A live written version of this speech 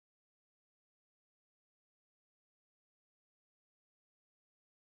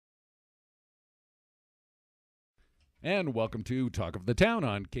And welcome to Talk of the Town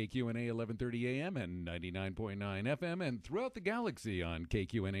on KQNA 1130 AM and 99.9 FM and throughout the galaxy on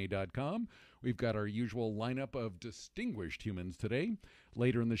KQNA.com. We've got our usual lineup of distinguished humans today.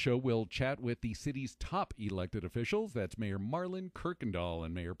 Later in the show, we'll chat with the city's top elected officials. That's Mayor Marlin Kirkendall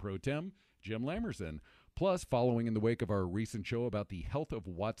and Mayor Pro Tem Jim Lamerson. Plus, following in the wake of our recent show about the health of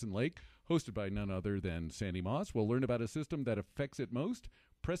Watson Lake, hosted by none other than Sandy Moss, we'll learn about a system that affects it most,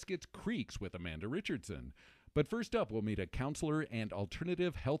 Prescott's Creeks, with Amanda Richardson. But first up, we'll meet a counselor and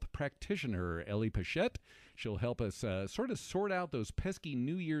alternative health practitioner, Ellie Pechet. She'll help us sort of sort out those pesky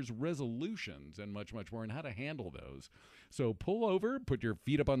New Year's resolutions and much, much more, and how to handle those. So pull over, put your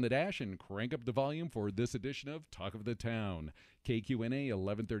feet up on the dash, and crank up the volume for this edition of Talk of the Town. KQNA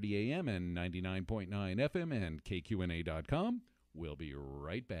 1130 AM and 99.9 FM and KQNA.com. We'll be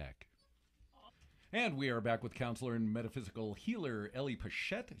right back. And we are back with counselor and metaphysical healer Ellie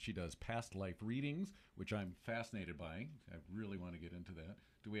Pechet. She does past life readings, which I'm fascinated by. I really want to get into that.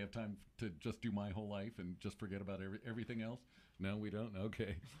 Do we have time to just do my whole life and just forget about everything else? No, we don't?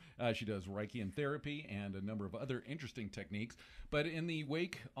 Okay. She does Reiki and therapy and a number of other interesting techniques. But in the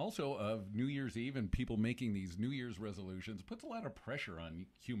wake also of New Year's Eve and people making these New Year's resolutions, it puts a lot of pressure on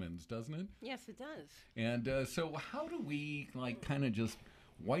humans, doesn't it? Yes, it does. And so how do we kind of just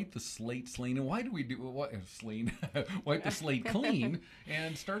wipe the slate clean? And why do we do wipe the slate clean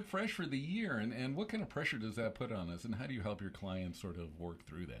and start fresh for the year? And what kind of pressure does that put on us? And how do you help your clients sort of work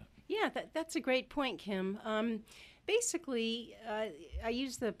through that? Yeah, that's a great point, Kim. Basically, I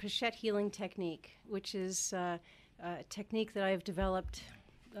use the Pechet Healing Technique, which is a technique that I've developed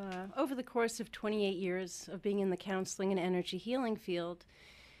over the course of 28 years of being in the counseling and energy healing field.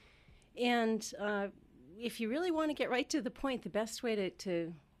 And if you really want to get right to the point, the best way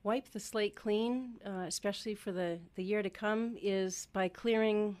to wipe the slate clean, especially for the year to come, is by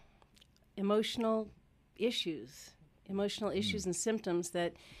clearing emotional issues and symptoms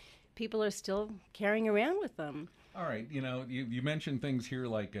that people are still carrying around with them. All right, you mentioned things here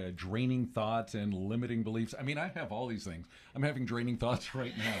like draining thoughts and limiting beliefs. I mean, I have all these things. I'm having draining thoughts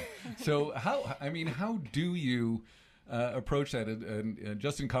right now. So how do you approach that? And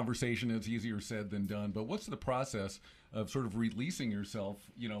just in conversation, it's easier said than done. But what's the process of sort of releasing yourself,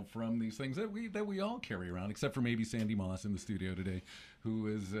 from these things that we all carry around, except for maybe Sandy Moss in the studio today, who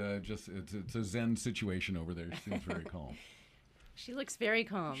is it's a Zen situation over there. She seems very calm. She looks very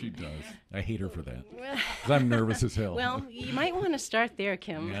calm. She does. I hate her for that. Because I'm nervous as hell. Well, you might want to start there,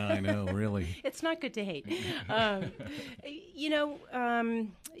 Kim. Yeah, I know, really. It's not good to hate.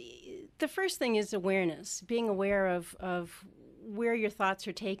 The first thing is awareness, being aware of where your thoughts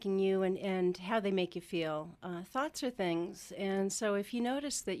are taking you and how they make you feel. Thoughts are things, and so if you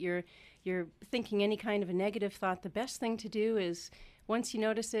notice that you're thinking any kind of a negative thought, the best thing to do is, once you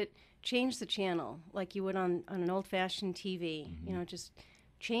notice it, change the channel like you would on an old-fashioned TV. Mm-hmm. Just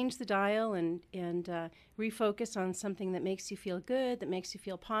change the dial and refocus on something that makes you feel good, that makes you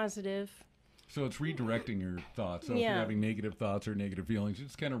feel positive. So it's redirecting your thoughts. So if you're having negative thoughts or negative feelings, you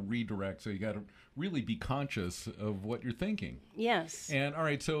just kind of redirect. So you got to really be conscious of what you're thinking. Yes. And all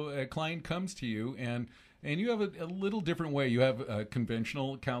right, so a client comes to you and you have a little different way. You have a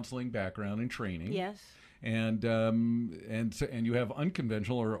conventional counseling background and training. Yes. And you have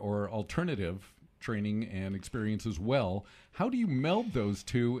unconventional or alternative training and experience as well. How do you meld those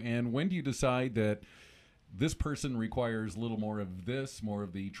two, and when do you decide that this person requires a little more of this, more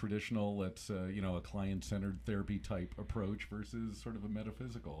of the traditional, a client-centered therapy type approach versus sort of a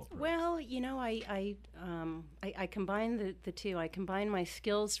metaphysical approach? Well, I combine the two. I combine my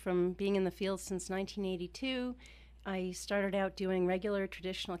skills from being in the field since 1982. I started out doing regular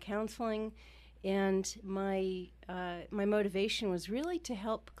traditional counseling. And my motivation was really to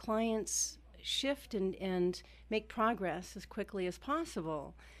help clients shift and make progress as quickly as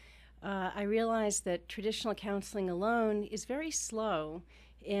possible. I realized that traditional counseling alone is very slow,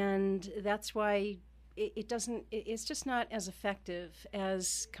 and that's why it's just not as effective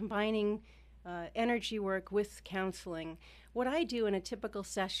as combining energy work with counseling. What I do in a typical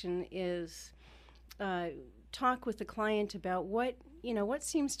session is talk with the client about what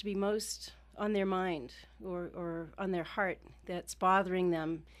seems to be most on their mind or on their heart that's bothering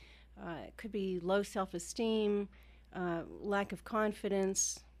them. It could be low self-esteem, lack of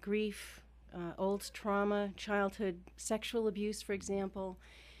confidence, grief, old trauma, childhood sexual abuse, for example.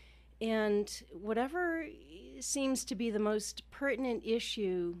 And whatever seems to be the most pertinent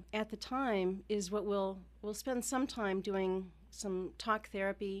issue at the time is what we'll spend some time doing some talk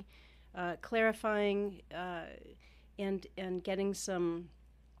therapy, clarifying and getting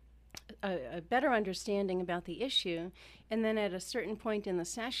a better understanding about the issue. And then at a certain point in the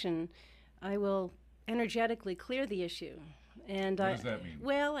session, I will energetically clear the issue. And what does that mean?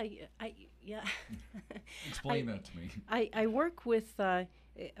 Well, yeah. Explain that to me. I work with the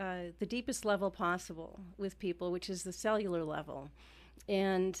deepest level possible with people, which is the cellular level.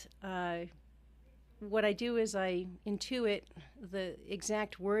 And what I do is I intuit the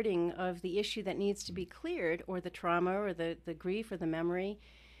exact wording of the issue that needs to be cleared, or the trauma, or the grief, or the memory.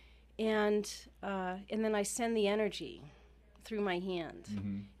 And then I send the energy through my hand.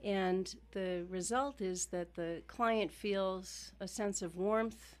 Mm-hmm. And the result is that the client feels a sense of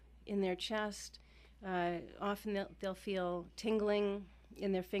warmth in their chest. Often they'll feel tingling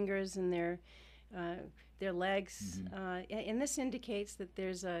in their fingers and their legs. Mm-hmm. And this indicates that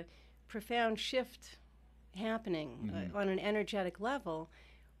there's a profound shift happening Mm-hmm. On an energetic level.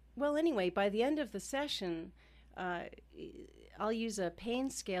 Well, anyway, by the end of the session, I'll use a pain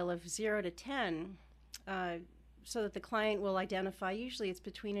scale of 0 to 10 so that the client will identify, usually it's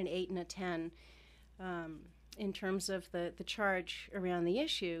between an 8 and a 10 in terms of the charge around the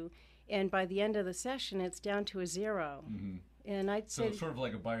issue. And by the end of the session, it's down to a 0. Mm-hmm. And I'd So say... it's sort of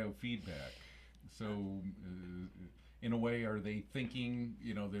like a biofeedback. So in a way, are they thinking,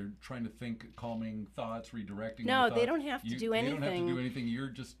 they're trying to think calming thoughts, redirecting No, the they thoughts? don't have to do anything. They don't have to do anything. You're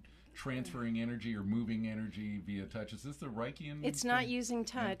just transferring energy or moving energy via touch. Is this the Reichian It's thing? not using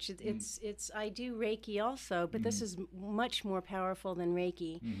touch. It's I do Reiki also, but this is much more powerful than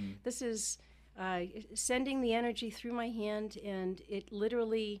Reiki. Mm-hmm. This is sending the energy through my hand, and it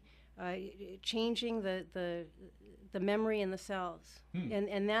literally changing the memory in the cells,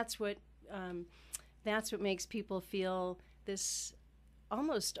 and that's what makes people feel this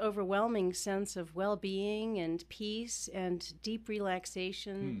almost overwhelming sense of well-being and peace and deep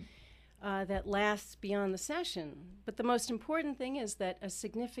relaxation that lasts beyond the session. But the most important thing is that a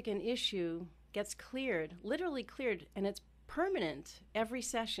significant issue gets cleared, literally cleared, and it's permanent every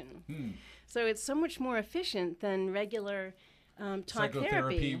session. So it's so much more efficient than regular talk psychotherapy,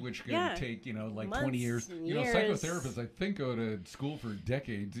 therapy. which could take, like months 20 years. and Psychotherapists, I think, go to school for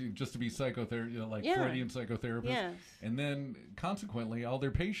decades just to be Freudian psychotherapists. Yes. And then, consequently, all their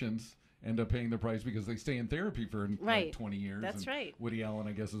patients end up paying the price because they stay in therapy for Right. 20 years. That's right. Woody Allen,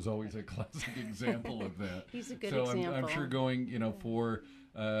 I guess, is always a classic example of that. He's a good so example. I'm sure going, for,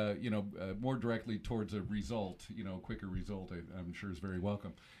 more directly towards a result, quicker result, I'm sure is very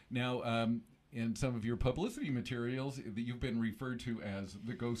welcome. Now, in some of your publicity materials, that you've been referred to as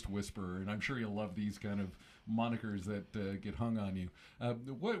the ghost whisperer, and I'm sure you'll love these kind of monikers that get hung on you.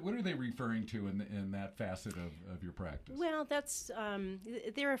 What are they referring to in that facet of your practice? Well, that's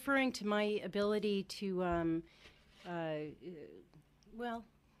they're referring to my ability to. I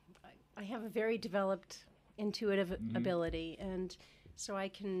have a very developed intuitive ability, and so I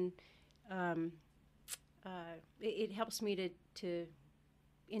can. It helps me to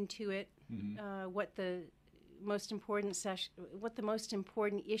intuit what the most important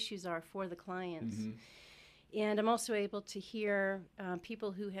issues are for the clients. And I'm also able to hear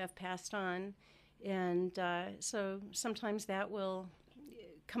people who have passed on, and so sometimes that will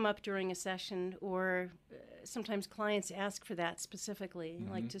come up during a session, or sometimes clients ask for that specifically,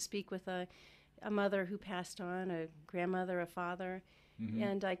 like to speak with a mother who passed on, a grandmother, a father,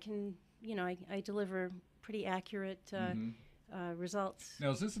 and I can, I deliver pretty accurate results.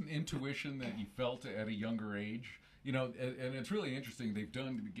 Now, is this an intuition that you felt at a younger age? And it's really interesting. They've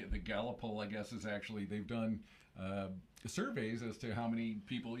done the Gallup poll, I guess, they've done surveys as to how many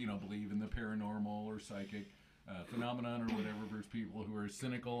people, believe in the paranormal or psychic phenomenon or whatever, versus people who are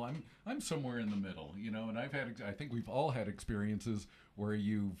cynical. I'm somewhere in the middle, and I think we've all had experiences where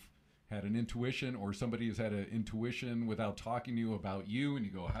you've had an intuition, or somebody has had an intuition without talking to you about you, and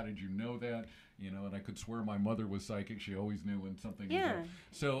you go, how did you know that? And I could swear my mother was psychic. She always knew when something was up.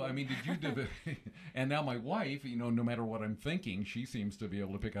 So, I mean, did you and now my wife, no matter what I'm thinking, she seems to be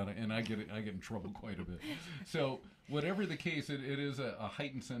able to pick out it, and I get in trouble quite a bit. So, whatever the case, it is a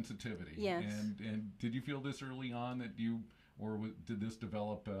heightened sensitivity. Yes. And did you feel this early on that did this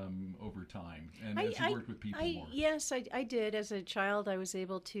develop over time? And as you worked with people more? Yes, I did. As a child, I was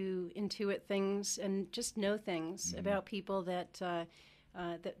able to intuit things and just know things about people that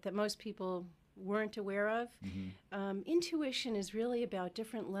most people weren't aware of. Intuition is really about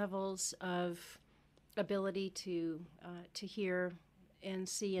different levels of ability to hear and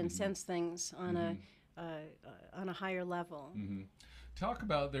see and sense things on a higher level. Talk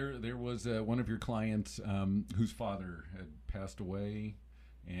about there was one of your clients whose father had passed away,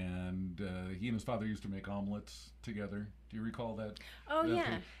 and he and his father used to make omelets together. Do you recall that? Oh,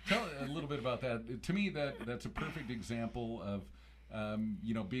 yeah. Tell a little bit about that. To me, that's a perfect example of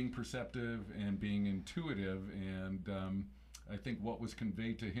being perceptive and being intuitive, and I think what was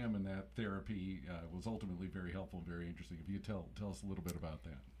conveyed to him in that therapy was ultimately very helpful, very interesting. If you tell us a little bit about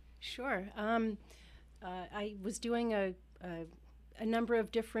that. Sure. I was doing a number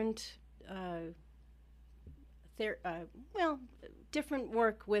of different different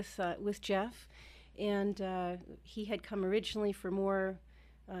work with Jeff, and he had come originally for more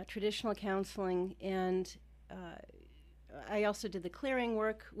traditional counseling, and I also did the clearing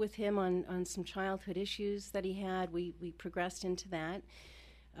work with him on some childhood issues that he had. We progressed into that,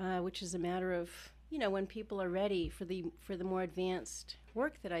 which is a matter of, when people are ready for the more advanced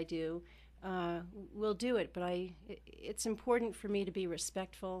work that I do, we'll do it. But it's important for me to be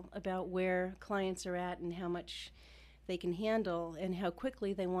respectful about where clients are at and how much they can handle and how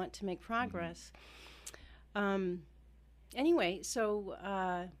quickly they want to make progress. Anyway,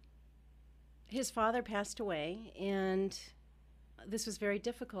 so his father passed away, and this was very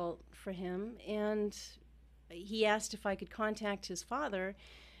difficult for him. And he asked if I could contact his father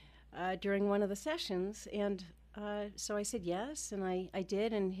during one of the sessions, and so I said yes, and I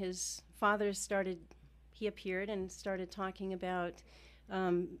did. And his father he appeared and started talking about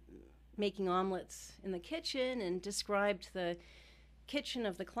making omelets in the kitchen, and described the kitchen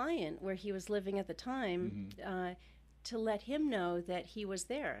of the client where he was living at the time, to let him know that he was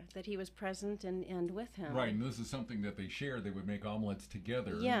there, that he was present and with him. Right, and this is something that they shared. They would make omelets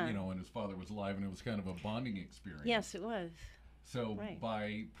together, when his father was alive, and it was kind of a bonding experience. Yes, it was. So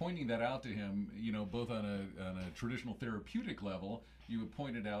by pointing that out to him, both on a traditional therapeutic level, you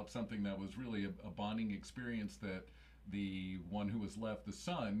pointed out something that was really a bonding experience, that the one who was left, the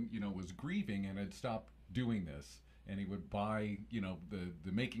son, was grieving and had stopped doing this. And he would buy,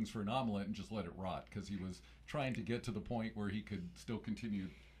 the makings for an omelet and just let it rot, because he was trying to get to the point where he could still continue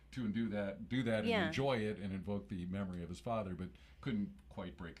to do that and enjoy it and invoke the memory of his father, but couldn't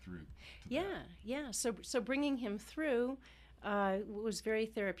quite break through to that. Yeah. So bringing him through was very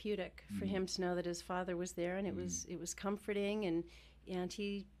therapeutic for him to know that his father was there, and it was comforting, and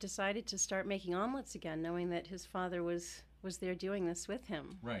he decided to start making omelets again, knowing that his father was there doing this with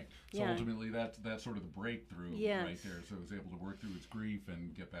him. Right. So ultimately that's sort of the breakthrough right there. So he was able to work through his grief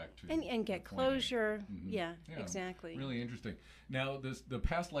and get back to and get closure. Yeah, exactly. Really interesting. Now the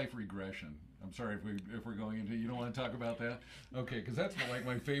past life regression. I'm sorry if we're going into, you don't want to talk about that? Okay, because that's like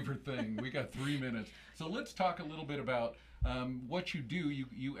my favorite thing. We got 3 minutes. So let's talk a little bit about what you do.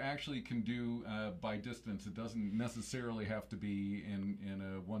 You actually can do by distance. It doesn't necessarily have to be in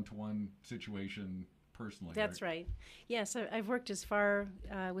a one-to-one situation personally. That's right. Yes, I've worked as far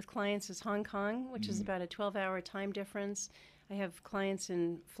with clients as Hong Kong, which is about a 12-hour time difference. I have clients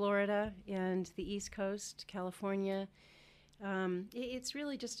in Florida and the East Coast, California. It's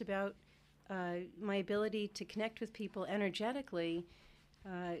really just about my ability to connect with people energetically,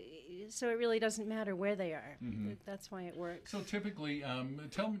 so it really doesn't matter where they are. That's why it works. So typically,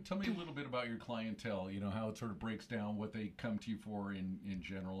 tell me a little bit about your clientele, how it sort of breaks down what they come to you for in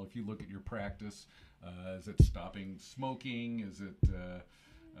general. If you look at your practice, is it stopping smoking? Is it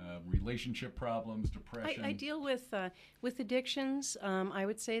relationship problems, depression? I deal with addictions. I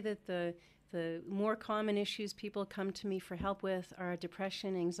would say that the more common issues people come to me for help with are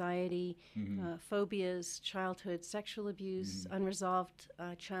depression, anxiety, phobias, childhood sexual abuse, unresolved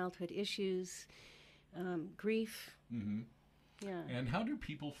childhood issues, grief. Yeah. And how do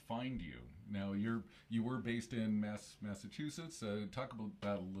people find you? Now, you were based in Massachusetts. Talk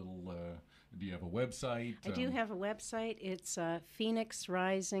about a little. Do you have a website? I do have a website. It's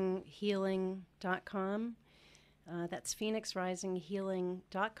phoenixrisinghealing.com. That's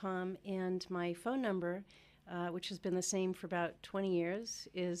phoenixrisinghealing.com, and my phone number, which has been the same for about 20 years,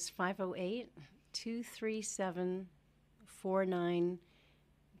 is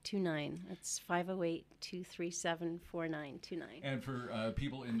 508-237-4929. That's 508-237-4929. And for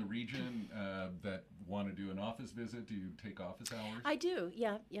people in the region that want to do an office visit, do you take office hours? I do,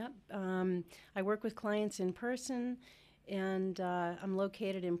 yeah. I work with clients in person, and I'm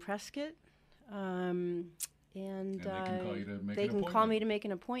located in Prescott. And they can call you to make an appointment. They can call me to make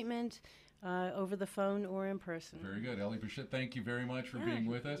an appointment over the phone or in person. Very good. Ellie Pechet, thank you very much for being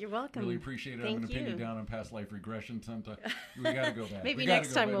with us. You're welcome. Really appreciate it. I'm going to pin you down on past life regression sometime. We got to go back. Maybe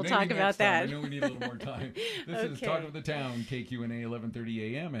next time we'll talk about that. I know we need a little more time. This is Talk of the Town, KQNA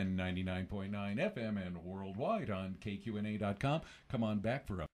 1130 AM and 99.9 FM and worldwide on KQNA.com. Come on back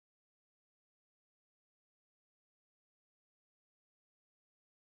for a